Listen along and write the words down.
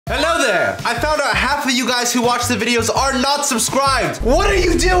there! I found out half of you guys who watch the videos are not subscribed. What are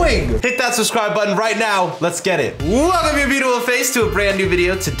you doing? Hit that subscribe button right now. Let's get it. Welcome your beautiful face to a brand new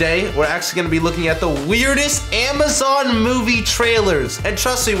video. Today, we're actually gonna be looking at the weirdest Amazon movie trailers. And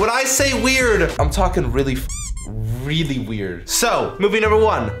trust me, when I say weird, I'm talking really weird. So, movie number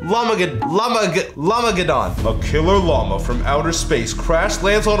one, Llamageddon. A killer llama from outer space crash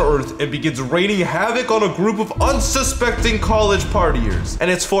lands on Earth and begins raining havoc on a group of unsuspecting college partiers. And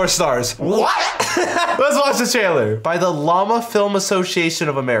it's 4 stars. What? Let's watch the trailer. By the Llama Film Association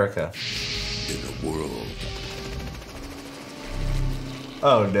of America. In a world.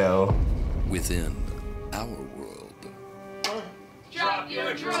 Oh no. Within our world. Drop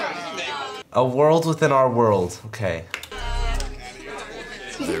your drugs. A world within our world. Okay.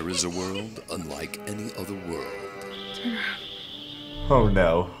 There is a world unlike any other world. Oh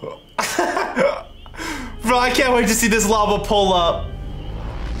no. Bro, I can't wait to see this llama pull up.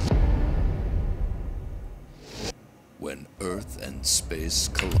 When Earth and space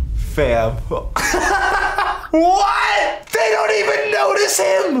collide. Fam. What? They don't even notice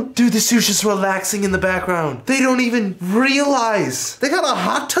him! Dude, this dude's just relaxing in the background. They don't even realize. They got a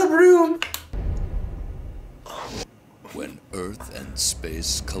hot tub room. When Earth and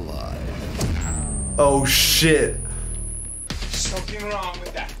space collide. Oh shit. Something wrong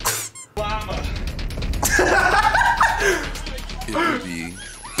with that llama. It will be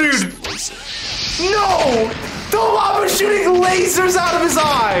Dude. explosive. No! The llama's shooting lasers out of his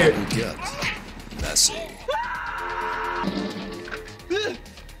eye! It will get messy.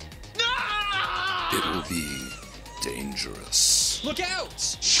 It will be dangerous. Look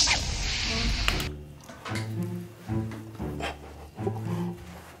out!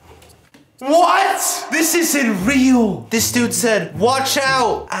 What? This isn't real. This dude said, watch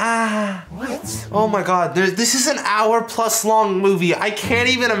out. Ah, what? Oh my God, this is an hour-plus long movie. I can't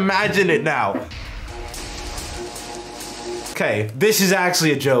even imagine it now. Okay, this is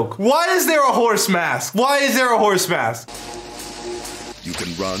actually a joke. Why is there a horse mask? Why is there a horse mask? You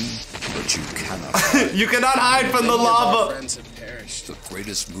can run, but you cannot hide. You cannot hide from the Many of our lava. friends have perished. The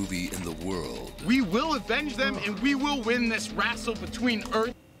greatest movie in the world. We will avenge them, and we will win this wrestle between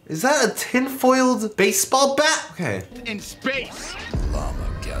Earth Is that a tin-foiled baseball bat? Okay. and space.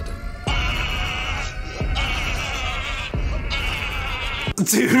 Llamageddon.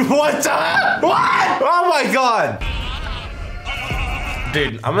 Dude, what the? What? Oh my God.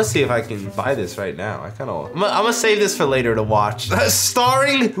 Dude, I'm gonna see if I can buy this right now. I'm gonna save this for later to watch.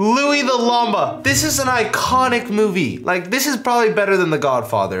 Starring Louis the Llama. This is an iconic movie. Like, this is probably better than The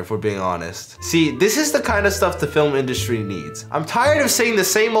Godfather, if we're being honest. See, this is the kind of stuff the film industry needs. I'm tired of seeing the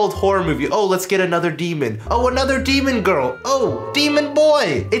same old horror movie. Oh, let's get another demon. Oh, another demon girl. Oh, demon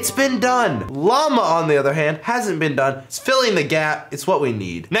boy. It's been done. Llama, on the other hand, hasn't been done. It's filling the gap. It's what we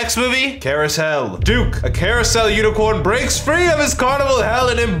need. Next movie, Carousel. Duke, a carousel unicorn, breaks free of his carnival hell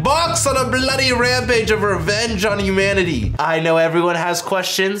and embarks on a bloody rampage of revenge on humanity. I know everyone has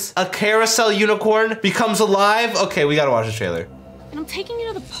questions. A carousel unicorn becomes alive? Okay, we gotta watch the trailer. And I'm taking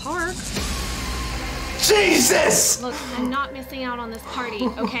you to the park. Jesus! Look, I'm not missing out on this party,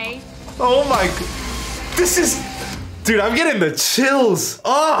 okay? Oh my God. This is... Dude, I'm getting the chills.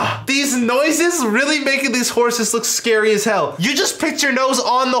 Ah, these noises really making these horses look scary as hell. You just picked your nose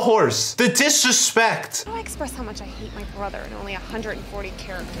on the horse. The disrespect. How do I express how much I hate my brother in only 140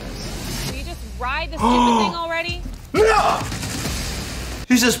 characters? Will you just ride the stupid thing already? No!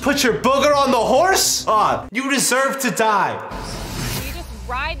 You just put your booger on the horse? Ah, you deserve to die. Will you just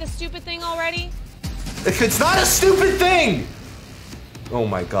ride the stupid thing already? It's not a stupid thing. Oh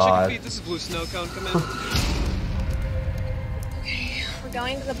my God. This is Blue Snow Cone. Come in. We're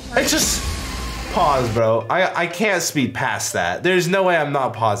going to the park. It's just pause, bro. I can't speed past that. There's no way I'm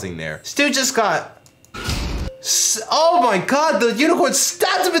not pausing there. This dude just got... Oh my God, the unicorn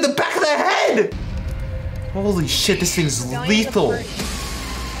stabbed him in the back of the head. Holy shit, this thing's lethal.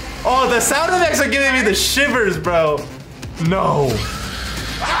 Oh, the sound effects are giving me the shivers, bro. No.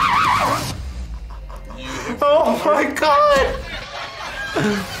 Oh my God.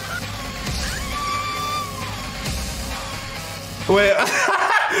 Wait,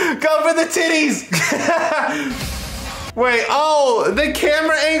 go for the titties. Wait, oh, the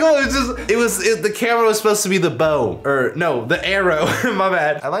camera angle is just, the camera was supposed to be the bow, or no, the arrow, my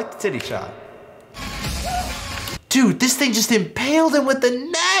bad. I like the titty shot. Dude, this thing just impaled him with the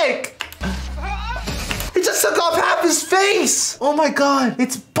neck. It just took off half his face. Oh my God,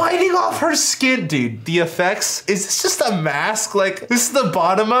 it's biting off her skin. Dude, the effects, is this just a mask? Like, this is the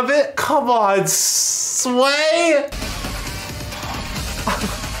bottom of it? Come on, Sway.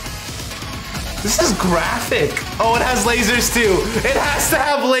 This is graphic. Oh, it has lasers too. It has to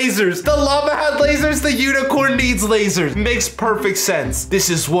have lasers. The llama had lasers. The unicorn needs lasers. Makes perfect sense. This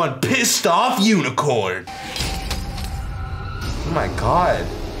is one pissed off unicorn. Oh my God.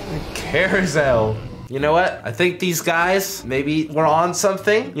 Carousel. You know what? I think these guys maybe were on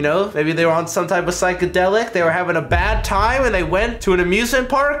something, you know? Maybe they were on some type of psychedelic. They were having a bad time and they went to an amusement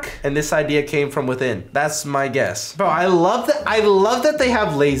park and this idea came from within. That's my guess. Bro, I love that they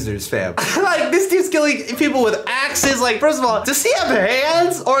have lasers, fam. Like, this dude's killing people with axes. Like, first of all, does he have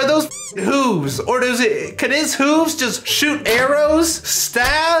hands or are those hooves? Or can his hooves just shoot arrows,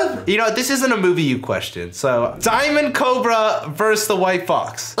 stab? You know, this isn't a movie you question. So, Diamond Cobra versus the White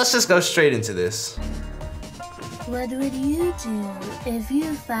Fox. Let's just go straight into this. What would you do if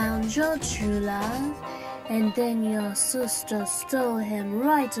you found your true love and then your sister stole him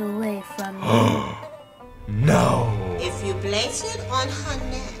right away from you? No. If you place it on her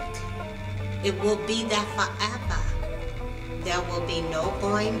neck, it will be there forever. There will be no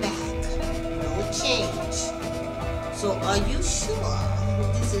going back, no change. So are you sure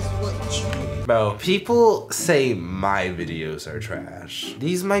this is what you... Bro, people say my videos are trash.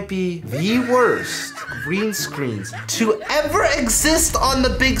 These might be the worst green screens to ever exist on the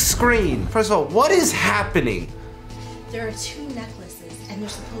big screen. First of all, what is happening? There are 2 necklaces and they're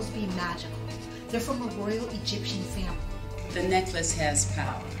supposed to be magical. They're from a royal Egyptian family. The necklace has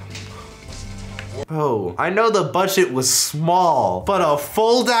power. Bro, I know the budget was small, but a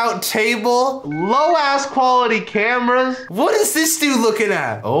fold-out table, low-ass quality cameras. What is this dude looking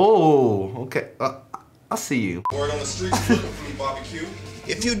at? Oh, okay. I'll see you. Word on the streets looking for me, barbecue.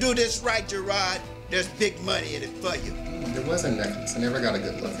 If you do this right, Gerard, there's big money in it for you. There was a necklace. I never got a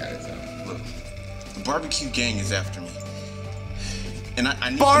good look at it, though. Look, the barbecue gang is after me. And I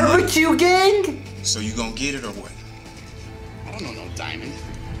need barbecue gang? So you gonna get it or what? I don't know no diamond.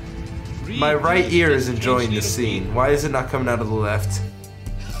 My right ear is enjoying the scene. Why is it not coming out of the left?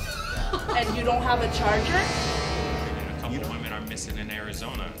 And you don't have a charger? A couple women are missing in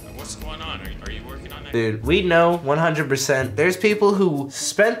Arizona. What's going on? Are you working on that? Dude, we know 100%. There's people who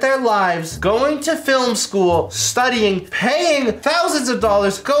spent their lives going to film school, studying, paying thousands of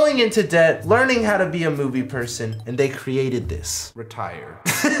dollars, going into debt, learning how to be a movie person, and they created this. Retire.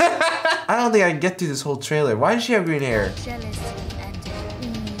 I don't think I can get through this whole trailer. Why does she have green hair?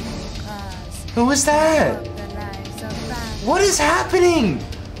 Who is that? What is happening?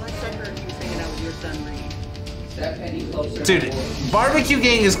 Dude, Barbecue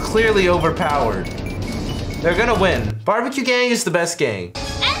Gang is clearly overpowered. They're gonna win. Barbecue Gang is the best gang.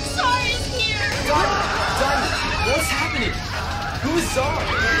 XR is here! Diamond, what's happening? Who is Zara?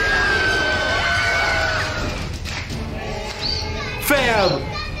 Fam,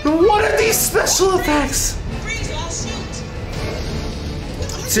 what are these special effects?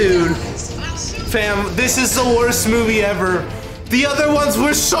 Dude. Fam, this is the worst movie ever. The other ones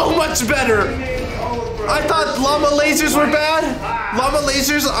were so much better. I thought llama lasers were bad. Llama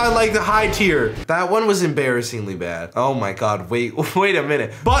lasers are like the high tier. That one was embarrassingly bad. Oh my God, wait a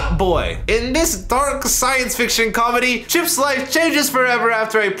minute. But boy, in this dark science fiction comedy, Chip's life changes forever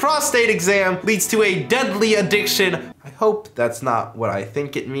after a prostate exam leads to a deadly addiction. I hope that's not what I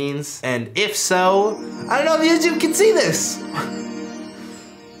think it means. And if so, I don't know if YouTube can see this.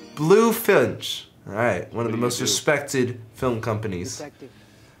 Blue Finch. All right, one of the most respected film companies. Detective.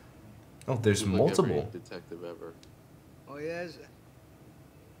 Oh, there's multiple. Detective ever. Oh yes.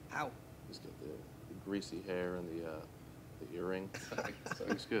 Ow. He's got the greasy hair and the earring.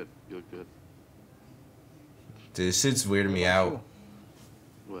 He's good. You look good. Dude, this shit's weirding me out.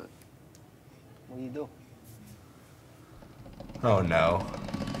 What? What do you do? Oh no,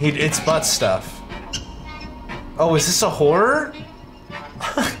 it's butt stuff. Oh, is this a horror?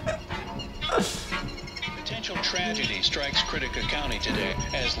 Potential tragedy strikes Critica County today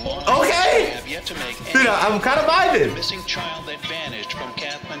as law okay. have yet to make Dude, I'm kind of vibing. Missing child that vanished from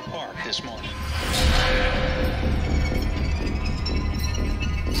Kathman Park this morning.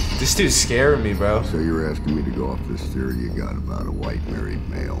 This dude's scaring me, bro. So you're asking me to go off this theory you got about a white married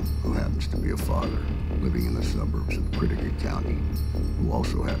male who happens to be a father living in the suburbs of Critica County, who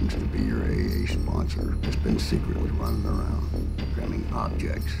also happens to be your AA sponsor, has been secretly running around, cramming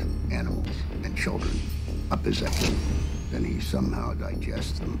objects, animals, and children up his rectum. Then he somehow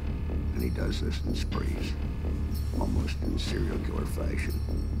digests them, and he does this in sprees, almost in serial killer fashion.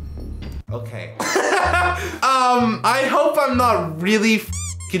 Okay. I hope I'm not really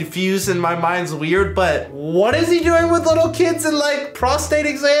confused and my mind's weird, but what is he doing with little kids and like prostate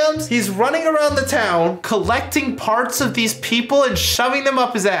exams? He's running around the town, collecting parts of these people and shoving them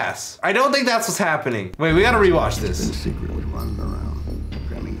up his ass. I don't think that's what's happening. Wait, we gotta rewatch this. He's been secretly running around,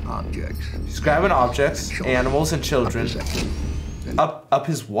 cramming objects. He's grabbing objects, animals, and children. Up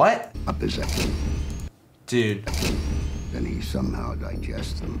his what? Up his dude. Then he somehow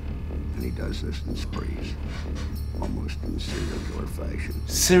digests them, and he does this in sprees, almost in serial killer fashion.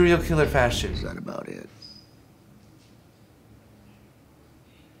 Serial killer fashion. Is that about it?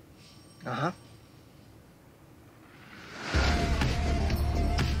 Uh-huh.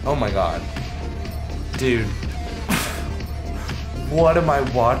 Oh my god. Dude. What am I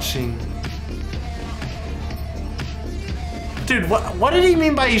watching? Dude, what did he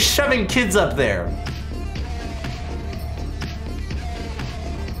mean by he's shoving kids up there?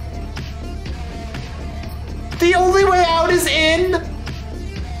 The only way out is in?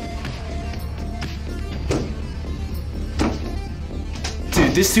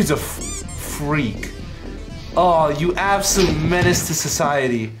 Dude, this dude's a freak. Oh, you absolute menace to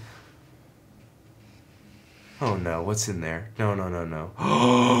society. Oh no, what's in there? No, no, no, no.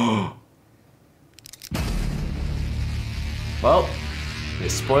 Well, they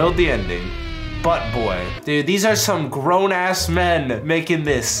spoiled the ending. Butt boy. Dude, these are some grown-ass men making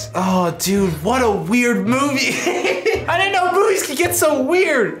this. Oh, dude, what a weird movie. I didn't know movies could get so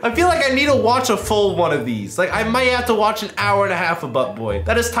weird. I feel like I need to watch a full one of these. Like, I might have to watch an hour and a half of Butt Boy.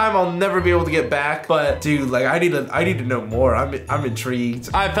 That is time I'll never be able to get back. But, dude, like, I need to know more. I'm intrigued.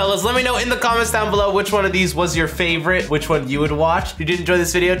 All right, fellas, let me know in the comments down below which one of these was your favorite, which one you would watch. If you did enjoy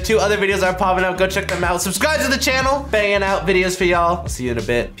this video, 2 other videos are popping up. Go check them out. Subscribe to the channel. Banging out videos for y'all. I'll see you in a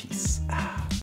bit. Peace out.